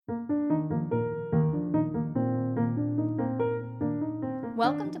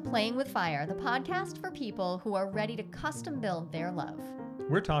Welcome to Playing with Fire, the podcast for people who are ready to custom build their love.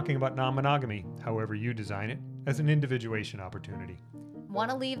 We're talking about non-monogamy, however you design it, as an individuation opportunity. Want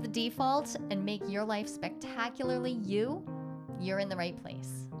to leave the default and make your life spectacularly you? You're in the right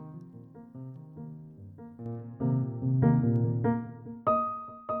place.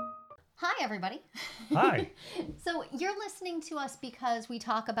 Hi, everybody. Hi. So you're listening to us because we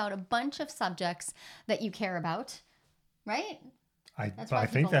talk about a bunch of subjects that you care about, right? I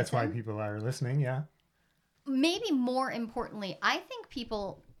think that's why people are listening, yeah. Maybe more importantly, I think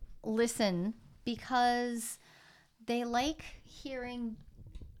people listen because they like hearing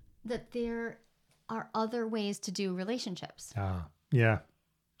that there are other ways to do relationships. Yeah.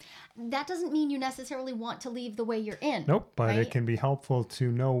 That doesn't mean you necessarily want to leave the way you're in. Nope, but right? it can be helpful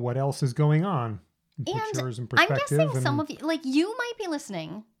to know what else is going on. Put yours in I'm perspective. guessing some of you, like you might be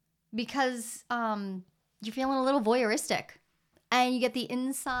listening because you're feeling a little voyeuristic and you get the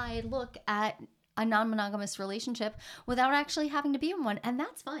inside look at a non-monogamous relationship without actually having to be in one. And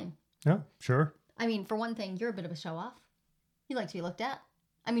that's fine. Yeah, sure. I mean, for one thing, you're a bit of a show off. You like to be looked at.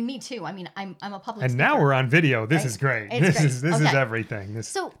 I mean, me too. I mean, I'm a public And speaker. now we're on video. This Right? is great. It's great. This is Okay. everything. This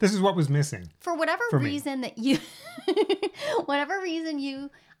So- is what was missing. For whatever For me. reason that you, whatever reason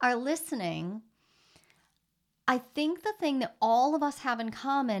you are listening, I think the thing that all of us have in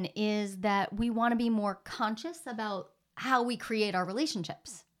common is that we want to be more conscious about how we create our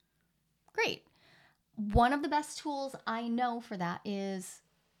relationships. Great. One of the best tools I know for that is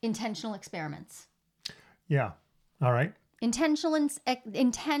intentional experiments. Yeah. All right.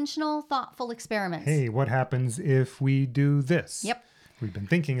 Intentional, thoughtful experiments. Hey, what happens if we do this? Yep. We've been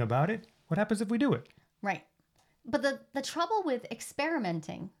thinking about it. What happens if we do it? Right. But the trouble with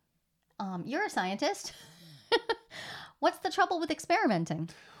experimenting, you're a scientist. What's the trouble with experimenting?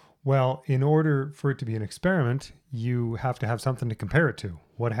 Well, in order for it to be an experiment, you have to have something to compare it to.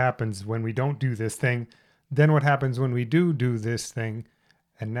 What happens when we don't do this thing? Then what happens when we do this thing?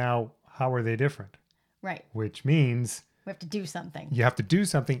 And now, how are they different? Right. Which means We have to do something. you have to do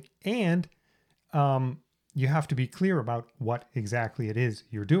something, and you have to be clear about what exactly it is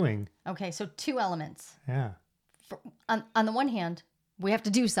you're doing. Okay, so two elements. Yeah. On the one hand, we have to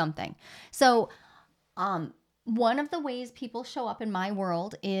do something. So one of the ways people show up in my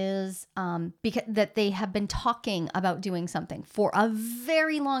world is because that they have been talking about doing something for a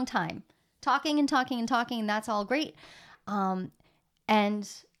very long time. Talking, and that's all great. And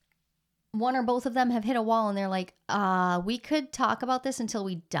one or both of them have hit a wall and they're like, we could talk about this until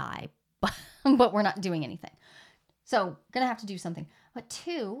we die, but we're not doing anything. So gonna have to do something. But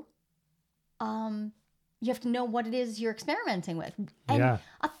two, you have to know what it is you're experimenting with. And Yeah.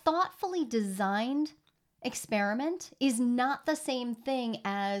 a thoughtfully designed experiment is not the same thing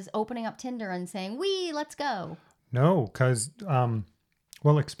as opening up Tinder and saying, let's go. No, because,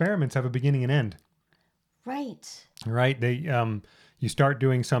 experiments have a beginning and end. Right. Right? You start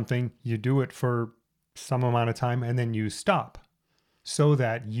doing something, you do it for some amount of time, and then you stop so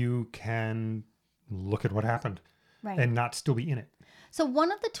that you can look at what happened Right. and not still be in it. So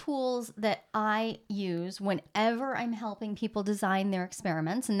one of the tools that I use whenever I'm helping people design their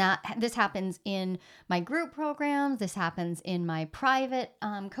experiments, and this happens in my group programs, this happens in my private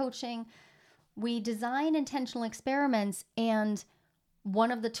coaching, we design intentional experiments, and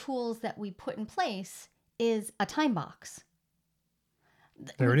one of the tools that we put in place is a time box.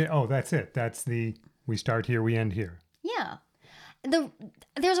 There it is. Oh, that's it. That's we start here, we end here. Yeah.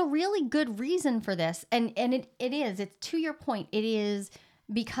 There's a really good reason for this. And it's to your point, it is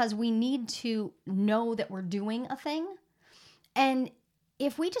because we need to know that we're doing a thing. And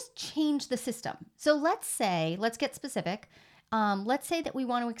if we just change the system. So let's get specific. Let's say that we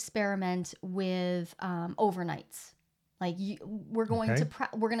want to experiment with overnights. Like we're going Okay.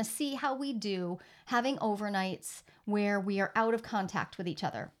 we're going to see how we do having overnights where we are out of contact with each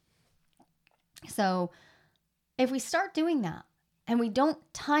other. So if we start doing that and we don't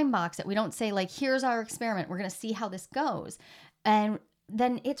time box it, we don't say like, here's our experiment, we're going to see how this goes. And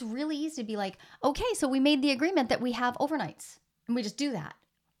then it's really easy to be like, okay, so we made the agreement that we have overnights and we just do that.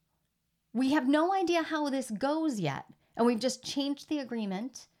 We have no idea how this goes yet. And we've just changed the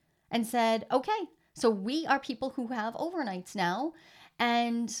agreement and said, okay, so we are people who have overnights now.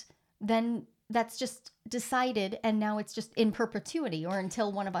 And then that's just decided. And now it's just in perpetuity or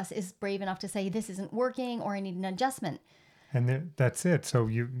until one of us is brave enough to say, this isn't working or I need an adjustment. And that's it. So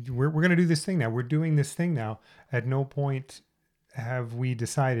we're going to do this thing now. We're doing this thing now. At no point have we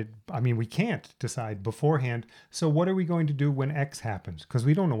decided. I mean, we can't decide beforehand. So what are we going to do when X happens? Because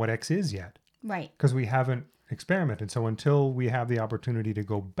we don't know what X is yet. Right. Because we haven't experimented. So until we have the opportunity to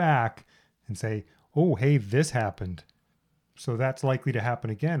go back and say, oh, hey, this happened. So that's likely to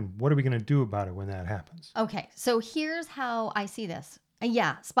happen again. What are we going to do about it when that happens? Okay, so here's how I see this.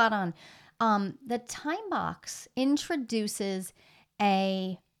 Yeah, spot on. The time box introduces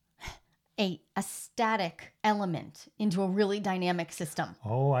a a static element into a really dynamic system.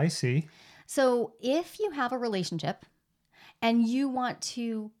 Oh, I see. So if you have a relationship and you want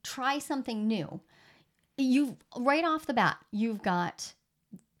to try something new, you right off the bat, you've got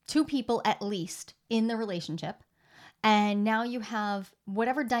two people at least in the relationship. And now you have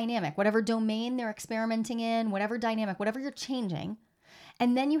whatever dynamic, whatever domain they're experimenting in, whatever dynamic, whatever you're changing.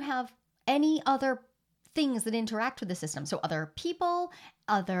 And then you have any other things that interact with the system. So other people,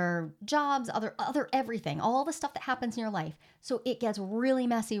 other jobs, other everything, all the stuff that happens in your life. So it gets really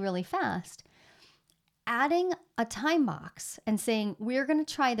messy really fast. Adding a time box and saying, we're going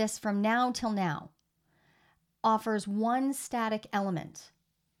to try this from now till now, offers one static element.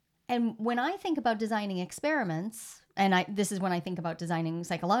 And when I think about designing experiments, and this is when I think about designing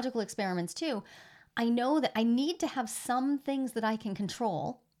psychological experiments too, I know that I need to have some things that I can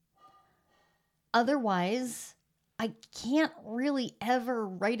control. Otherwise, I can't really ever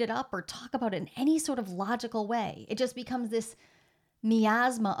write it up or talk about it in any sort of logical way. It just becomes this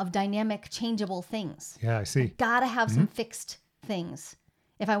miasma of dynamic, changeable things. Yeah, I see. Gotta have some fixed things.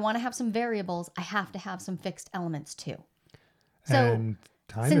 If I want to have some variables, I have to have some fixed elements too. So And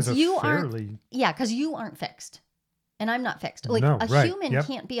time is a fairly... Yeah, because you aren't fixed. And I'm not fixed. Like No, a right. human Yep.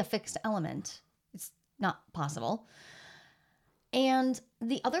 can't be a fixed element. It's not possible. And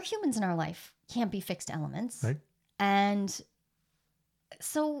the other humans in our life can't be fixed elements. Right. And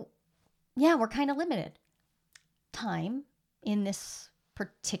so, yeah, we're kind of limited. Time in this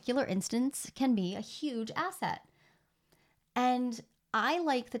particular instance can be a huge asset. And I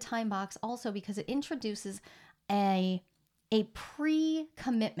like the time box also because it introduces a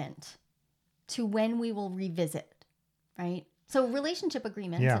pre-commitment to when we will revisit, right? So relationship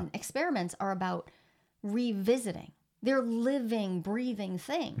agreements Yeah. and experiments are about revisiting. They're living, breathing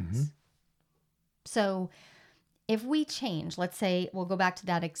things. Mm-hmm. So if we change, let's say we'll go back to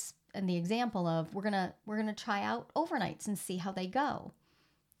that and the example of we're gonna try out overnights and see how they go.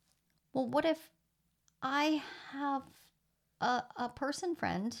 Well, what if I have a person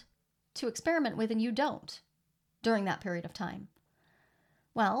friend to experiment with and you don't during that period of time?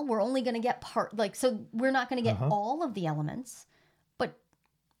 Well, we're only going to get so we're not going to get all of the elements, but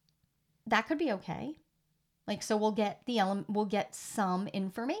that could be okay. Like, so we'll get some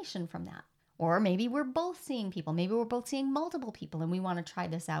information from that. Or maybe we're both seeing people. Maybe we're both seeing multiple people and we want to try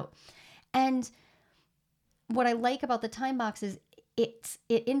this out. And what I like about the time box is it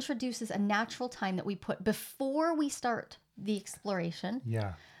introduces a natural time that we put before we start the exploration.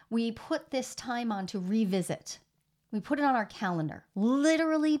 Yeah. We put this time on to revisit. We put it on our calendar.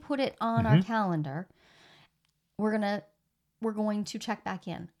 Literally put it on our calendar. We're going to check back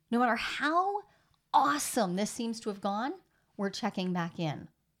in. No matter how awesome this seems to have gone, we're checking back in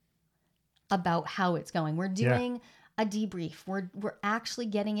about how it's going. We're doing a debrief. We're actually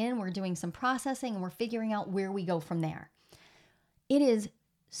getting in, we're doing some processing, and we're figuring out where we go from there. It is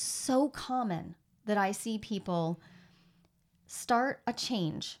so common that I see people start a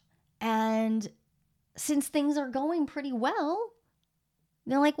change, and since things are going pretty well,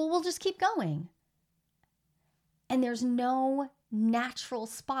 they're like, well, we'll just keep going. And there's no natural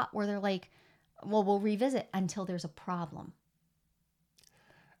spot where they're like, well, we'll revisit until there's a problem.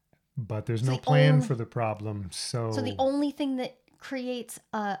 But there's no plan for the problem. So the only thing that creates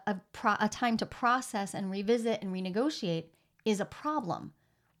a time to process and revisit and renegotiate is a problem,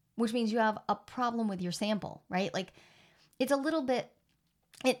 which means you have a problem with your sample, right? Like it's a little bit,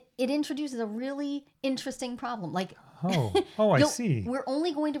 it introduces a really interesting problem. Like, I see. We're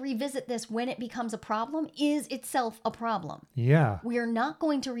only going to revisit this when it becomes a problem, is itself a problem. Yeah. We are not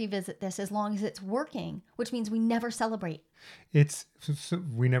going to revisit this as long as it's working, which means we never celebrate.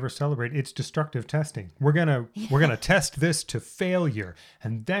 We never celebrate. It's destructive testing. We're gonna test this to failure,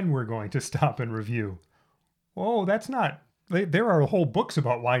 and then we're going to stop and review. Oh, that's not. There are whole books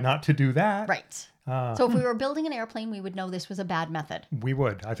about why not to do that. Right. So if we were building an airplane, we would know this was a bad method. We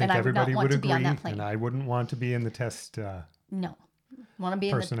would. I think And I would everybody not want would to be on agree, that plane. and I wouldn't want to be in the test. No. Want to be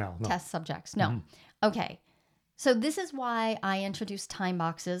Personnel, in the no. test subjects. No. Okay. So this is why I introduced time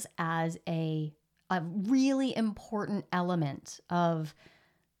boxes as a really important element of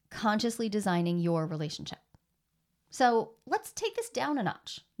consciously designing your relationship. So let's take this down a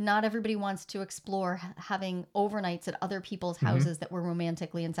notch. Not everybody wants to explore having overnights at other people's houses that we're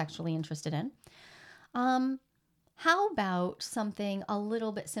romantically and sexually interested in. How about something a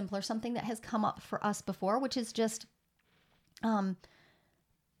little bit simpler, something that has come up for us before, which is just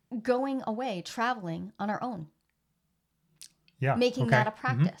going away, traveling on our own. Yeah. making Okay. that a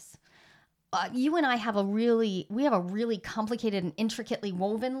practice. You and I have we have a really complicated and intricately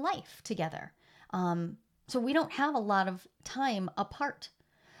woven life together. So we don't have a lot of time apart.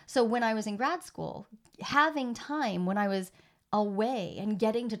 So when I was in grad school, having time when I was away and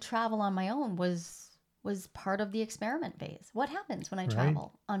getting to travel on my own was part of the experiment phase. What happens when I Right.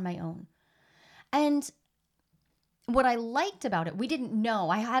 travel on my own? And what I liked about it, we didn't know,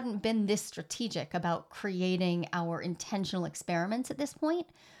 I hadn't been this strategic about creating our intentional experiments at this point,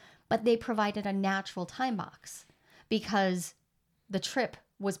 but they provided a natural time box because the trip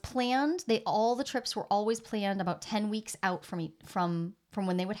was planned. All the trips were always planned about 10 weeks out from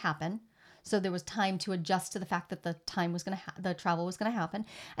when they would happen. So there was time to adjust to the fact that the travel was going to happen.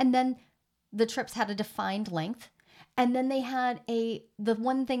 And then the trips had a defined length. And then they had the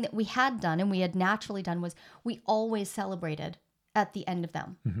one thing that we had done and we had naturally done was we always celebrated at the end of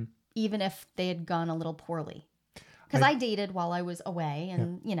them, even if they had gone a little poorly. Because I dated while I was away,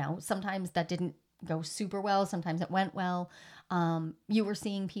 and sometimes that didn't go super well. Sometimes it went well. You were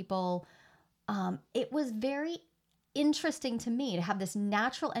seeing people. It was very interesting to me to have this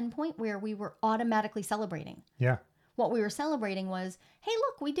natural endpoint where we were automatically celebrating. Yeah. What we were celebrating was, hey,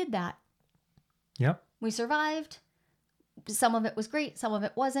 look, we did that. Yep. We survived. Some of it was great, some of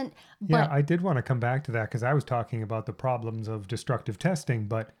it wasn't. Yeah, But I did want to come back to that because I was talking about the problems of destructive testing,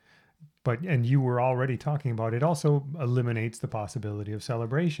 but and you were already talking about it also eliminates the possibility of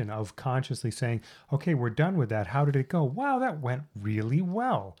celebration, of consciously saying, okay, we're done with that. How did it go? Wow, that went really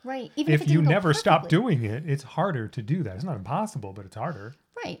well. right, even If it you didn't go never stop perfectly. doing it, it's harder to do that. It's not impossible, but it's harder.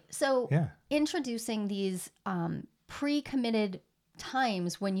 Right. So Yeah. introducing these pre-committed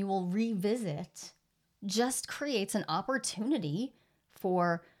times when you will revisit just creates an opportunity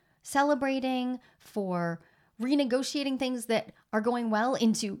for celebrating, for renegotiating things that are going well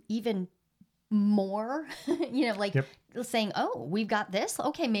into even more, like Yep. saying, oh, we've got this.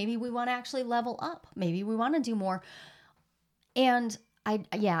 Okay, maybe we want to actually level up. Maybe we want to do more. And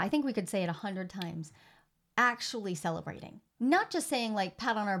I think we could say it 100 times. Actually celebrating, not just saying like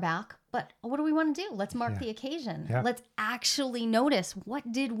pat on our back, but what do we want to do? Let's mark Yeah. the occasion. Yeah. Let's actually notice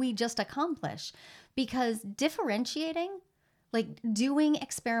what did we just accomplish? Because differentiating, like doing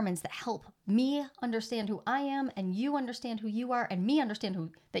experiments that help me understand who I am and you understand who you are and me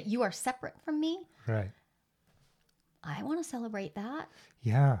understand that you are separate from me. Right. I want to celebrate that.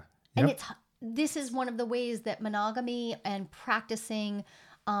 Yeah. And Yep. this is one of the ways that monogamy and practicing,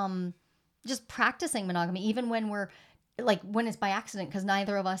 just practicing monogamy, even when when it's by accident, because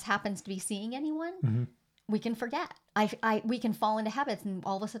neither of us happens to be seeing anyone, we can forget. We can fall into habits, and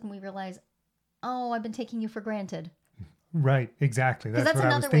all of a sudden we realize, oh, I've been taking you for granted. Right. Exactly. Because That's that's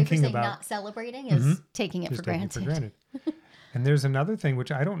what I was another way for thinking saying about. not celebrating is taking it Just for taking granted. it for granted. And there's another thing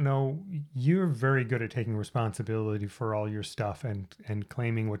which I don't know. You're very good at taking responsibility for all your stuff and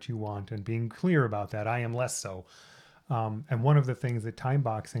claiming what you want and being clear about that. I am less so. And one of the things that time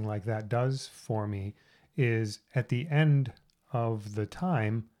boxing like that does for me is at the end of the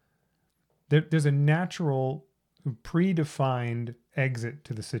time, there's a natural, predefined exit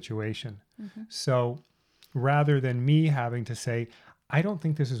to the situation. So rather than me having to say, I don't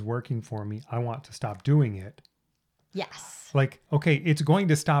think this is working for me, I want to stop doing it. Yes. Like, okay, it's going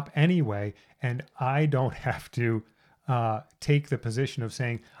to stop anyway. And I don't have to take the position of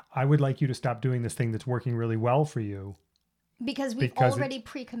saying, I would like you to stop doing this thing that's working really well for you. Because we've Because already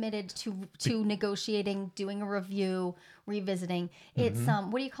pre-committed to negotiating, doing a review, revisiting. It's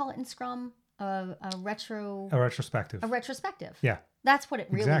what do you call it in Scrum? A retrospective. a retrospective. Yeah. That's what it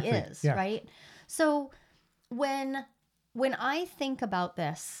really Exactly. is, Yeah. right? So when I think about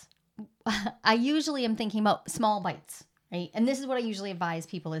this, I usually am thinking about small bites, right? And this is what I usually advise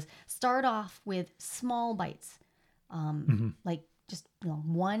people is start off with small bites. Like just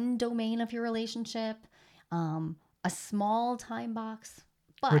one domain of your relationship, a small time box.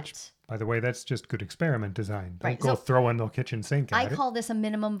 But Which, by the way, that's just good experiment design. Don't Right, go so throwing the kitchen sink I at it. call this a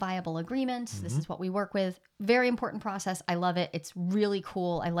minimum viable agreement. This is what we work with. Very important process. I love it. It's really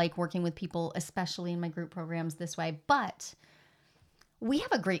cool. I like working with people, especially in my group programs this way. But we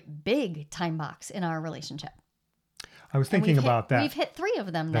have a great big time box in our relationship. I was And thinking about that. We've hit 3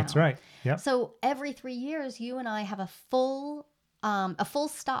 of them now. That's right. Yep. So every 3 years, you and I have a full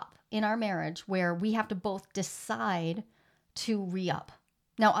stop in our marriage where we have to both decide to re-up.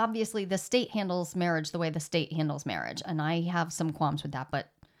 Now, obviously, the state handles marriage the way the state handles marriage, and I have some qualms with that, but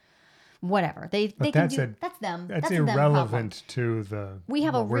whatever. They can that's do that's them. That's a them problem. irrelevant to the. We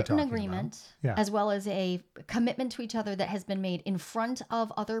have a what we're written talking about. agreement Yeah. as well as a commitment to each other that has been made in front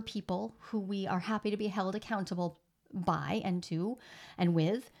of other people who we are happy to be held accountable by and to and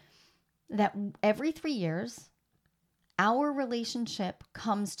with, that every 3 years, our relationship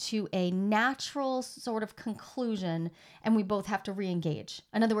comes to a natural sort of conclusion and we both have to re-engage.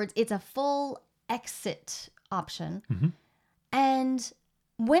 In other words, it's a full exit option. And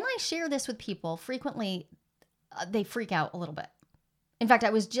when I share this with people, frequently they freak out a little bit. In fact, I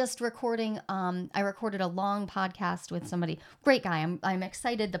was just recording, I recorded a long podcast with somebody, great guy. I'm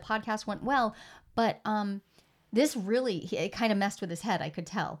excited. The podcast went well, but this really, it kind of messed with his head. I could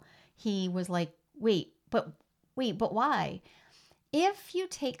tell. He was like, wait, but why? If you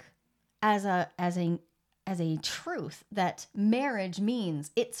take as a truth that marriage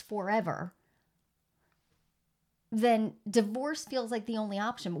means it's forever, then divorce feels like the only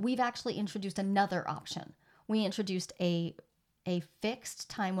option. But we've actually introduced another option. We introduced a fixed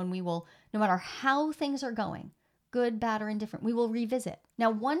time when we will, no matter how things are going, good, bad, or indifferent, we will revisit.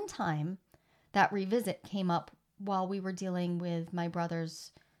 Now, one time that revisit came up while we were dealing with my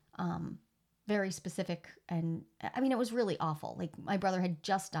brother's very specific, and I mean, it was really awful. Like, my brother had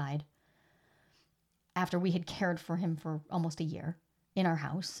just died after we had cared for him for almost a year in our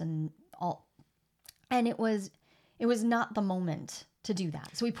house and all. And it was not the moment to do that.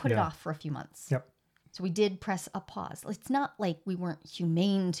 So we put it off for a few months. Yep. So we did press a pause. It's not like we weren't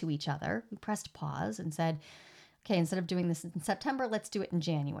humane to each other. We pressed pause and said, okay, instead of doing this in September, let's do it in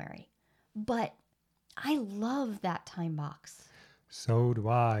January. But I love that time box. So do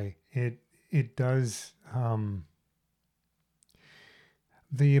I. It does,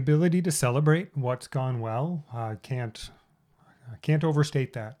 the ability to celebrate what's gone well, I can't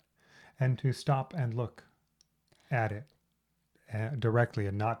overstate that. And to stop and look at it directly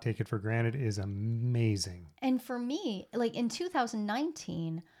and not take it for granted is amazing. And for me, like in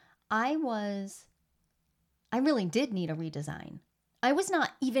 2019, I really did need a redesign. I was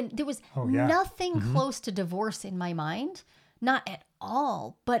not even, there was nothing close to divorce in my mind. Not at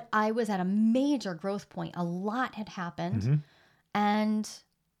all, but I was at a major growth point. A lot had happened. And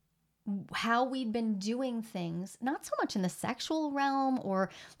how we'd been doing things, not so much in the sexual realm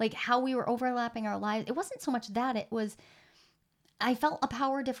or like how we were overlapping our lives. It wasn't so much that, it was, I felt a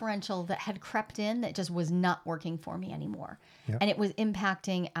power differential that had crept in that just was not working for me anymore. Yep. And it was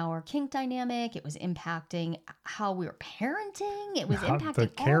impacting our kink dynamic. It was impacting how we were parenting. It was impacting the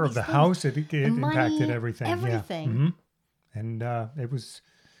care all of the things. house. It Money, impacted everything. everything. Yeah. And it was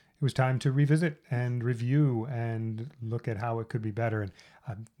time to revisit and review and look at how it could be better.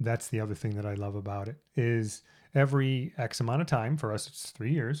 And that's the other thing that I love about it is every X amount of time, for us it's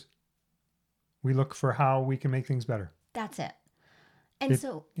 3 years, we look for how we can make things better. That's it. And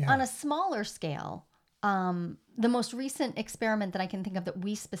on a smaller scale, the most recent experiment that I can think of that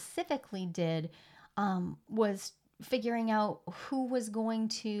we specifically did was figuring out who was going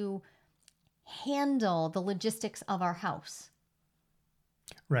to handle the logistics of our house.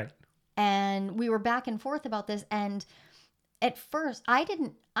 Right. And we were back and forth about this. And at first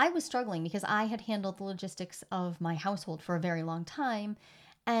I was struggling because I had handled the logistics of my household for a very long time.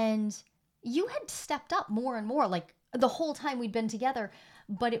 And you had stepped up more and more, like the whole time we'd been together.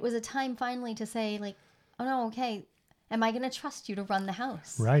 But it was a time finally to say like, oh no, okay, am I going to trust you to run the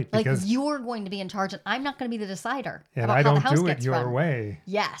house? Right. Like because you're going to be in charge and I'm not going to be the decider. and about I how the don't house do it gets your run. way.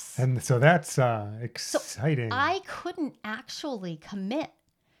 Yes. And so that's exciting. So I couldn't actually commit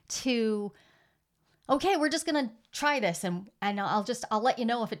to, okay, we're just going to try this and I'll let you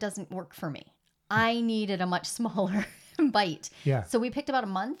know if it doesn't work for me. I needed a much smaller bite. Yeah. So we picked about a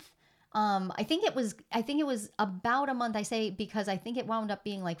month. I think it was about a month, I say, because I think it wound up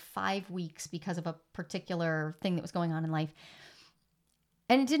being like 5 weeks because of a particular thing that was going on in life.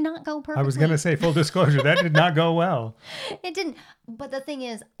 And it did not go perfectly. I was going to say, full disclosure, that did not go well. It didn't. But the thing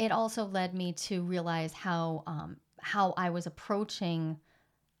is, it also led me to realize how I was approaching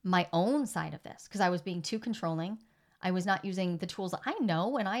my own side of this, because I was being too controlling. I was not using the tools that I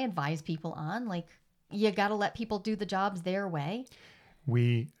know and I advise people on. Like, you got to let people do the jobs their way.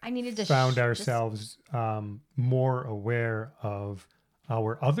 I needed to found ourselves more aware of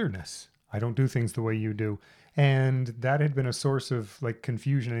our otherness. I don't do things the way you do. And that had been a source of like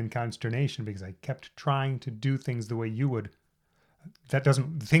confusion and consternation because I kept trying to do things the way you would.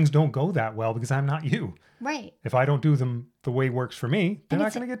 Things don't go that well because I'm not you. Right. If I don't do them the way works for me, they're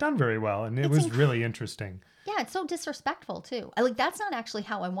not going to get done very well. And it was really interesting. Yeah, it's so disrespectful too. That's not actually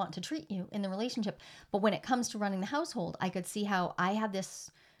how I want to treat you in the relationship. But when it comes to running the household, I could see how I had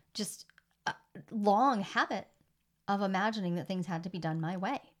this just long habit of imagining that things had to be done my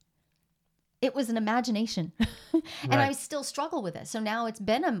way. It was an imagination. And I still struggle with it. So now it's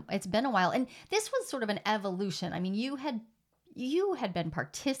been a while. And this was sort of an evolution. I mean, you had been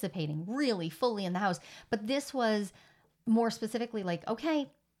participating really fully in the house, but this was more specifically like,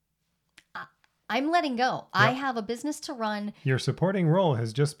 okay, I'm letting go. I have a business to run. Your supporting role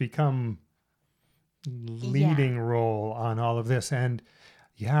has just become leading role on all of this. And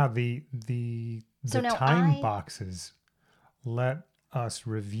yeah, the So now time boxes let us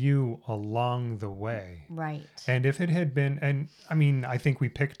review along the way. Right. And if it had been, and I mean, I think we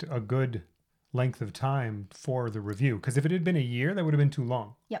picked a good length of time for the review, because if it had been a year, that would have been too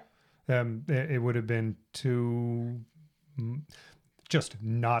long. Yep. It would have been too, just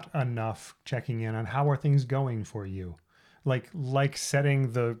not enough checking in on how are things going for you. Like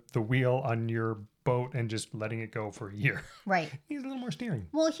setting the wheel on your boat and just letting it go for a year. Right. Needs a little more steering.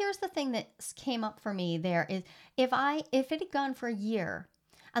 Well, here's the thing that came up for me there is if it had gone for a year,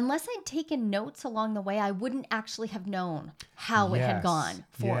 unless I'd taken notes along the way, I wouldn't actually have known how it had gone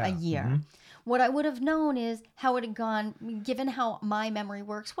for a year. Mm-hmm. What I would have known is how it had gone, given how my memory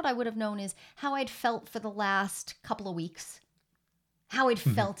works, what I would have known is how I'd felt for the last couple of weeks, how I'd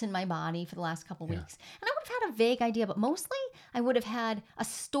felt in my body for the last couple of weeks. And I would have had a vague idea, but mostly I would have had a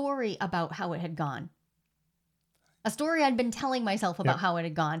story about how it had gone. A story I'd been telling myself about how it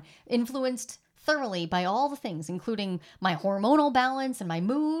had gone, influenced thoroughly by all the things, including my hormonal balance and my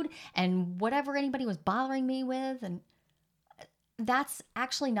mood and whatever anybody was bothering me with. And that's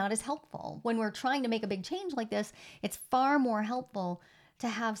actually not as helpful. When we're trying to make a big change like this, it's far more helpful to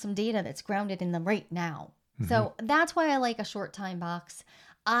have some data that's grounded in the right now. So that's why I like a short time box.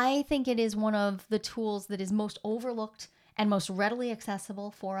 I think it is one of the tools that is most overlooked and most readily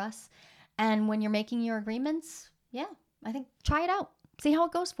accessible for us. And when you're making your agreements, I think try it out. See how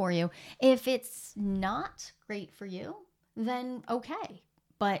it goes for you. If it's not great for you, then okay.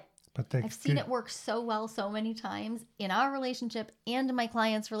 But I've seen it work so well so many times in our relationship and in my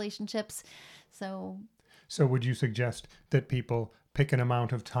clients' relationships. So would you suggest that people pick an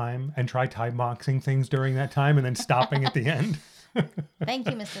amount of time and try time boxing things during that time and then stopping at the end? Thank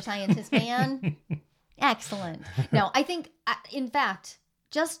you, Mr. Scientist Man. Excellent. No, I think, in fact,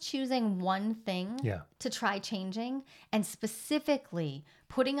 just choosing one thing to try changing and specifically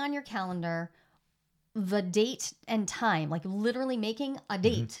putting on your calendar the date and time, like literally making a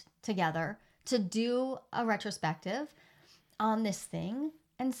date together to do a retrospective on this thing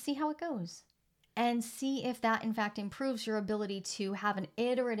and see how it goes. And see if that, in fact, improves your ability to have an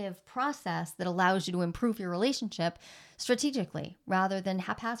iterative process that allows you to improve your relationship strategically rather than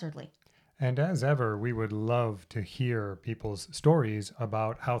haphazardly. And as ever, we would love to hear people's stories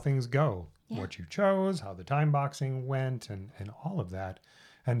about how things go, what you chose, how the time boxing went, and all of that.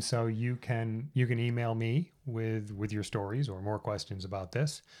 And so you can email me with your stories or more questions about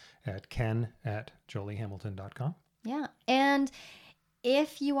this at ken@joliehamilton.com. Yeah. And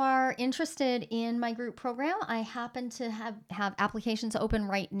if you are interested in my group program, I happen to have applications open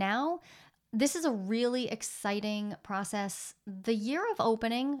right now. This is a really exciting process. The year of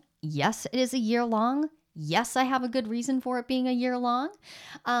opening, yes, it is a year long. Yes, I have a good reason for it being a year long.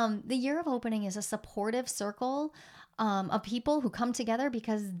 The year of opening is a supportive circle of people who come together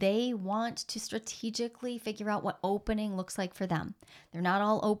because they want to strategically figure out what opening looks like for them. They're not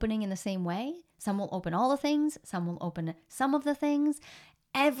all opening in the same way. Some will open all the things. Some will open some of the things.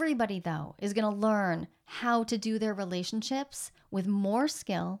 Everybody, though, is going to learn how to do their relationships with more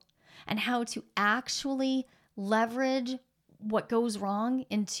skill and how to actually leverage what goes wrong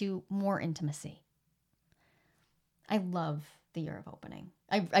into more intimacy. I love the year of opening.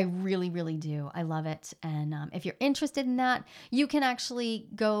 I really, really do. I love it. And if you're interested in that, you can actually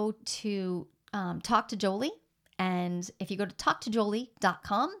go to Talk to Jolie. And if you go to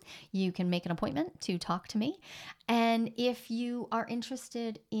talktojolie.com, you can make an appointment to talk to me. And if you are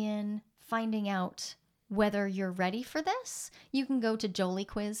interested in finding out whether you're ready for this, you can go to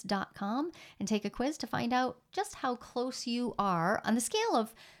joliequiz.com and take a quiz to find out just how close you are on the scale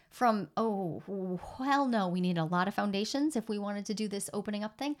of from, oh, hell no, we need a lot of foundations if we wanted to do this opening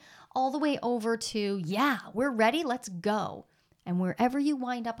up thing, all the way over to, yeah, we're ready, let's go. And wherever you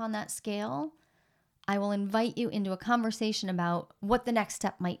wind up on that scale, I will invite you into a conversation about what the next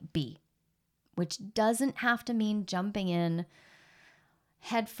step might be, which doesn't have to mean jumping in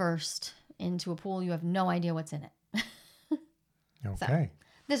head first into a pool you have no idea what's in it. Okay. So,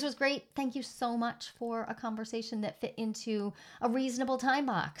 this was great. Thank you so much for a conversation that fit into a reasonable time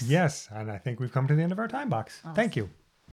box. Yes, and I think we've come to the end of our time box. Awesome. Thank you.